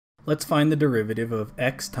Let's find the derivative of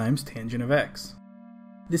x times tangent of x.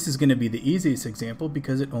 This is going to be the easiest example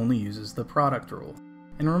because it only uses the product rule.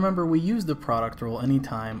 And remember, we use the product rule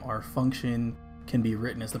anytime our function can be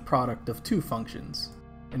written as the product of two functions.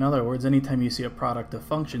 In other words, anytime you see a product of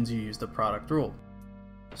functions, you use the product rule.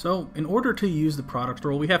 So, in order to use the product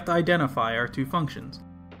rule, we have to identify our two functions.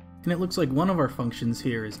 And it looks like one of our functions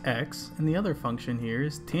here is x, and the other function here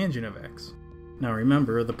is tangent of x. Now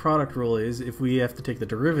remember, the product rule is if we have to take the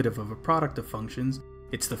derivative of a product of functions,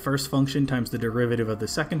 it's the first function times the derivative of the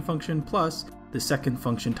second function plus the second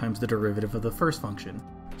function times the derivative of the first function.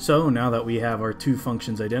 So now that we have our two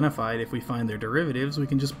functions identified, if we find their derivatives, we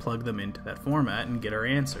can just plug them into that format and get our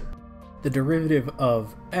answer. The derivative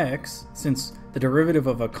of x, since the derivative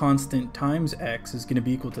of a constant times x is going to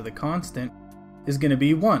be equal to the constant, is going to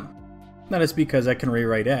be 1. That is because I can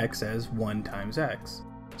rewrite x as 1 times x.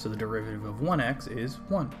 So the derivative of 1x is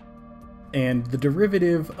 1. And the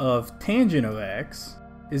derivative of tangent of x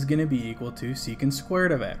is going to be equal to secant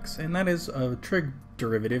squared of x, and that is a trig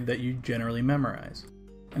derivative that you generally memorize.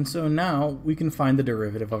 And so now we can find the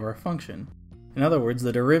derivative of our function. In other words,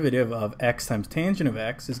 the derivative of x times tangent of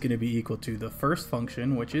x is going to be equal to the first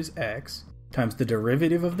function, which is x, times the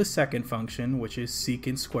derivative of the second function, which is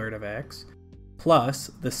secant squared of x, plus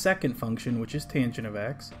the second function, which is tangent of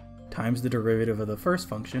x, times the derivative of the first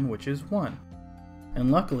function, which is 1.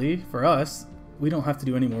 And luckily for us, we don't have to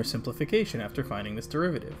do any more simplification after finding this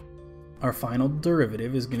derivative. Our final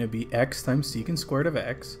derivative is going to be x times secant squared of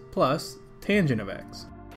x plus tangent of x.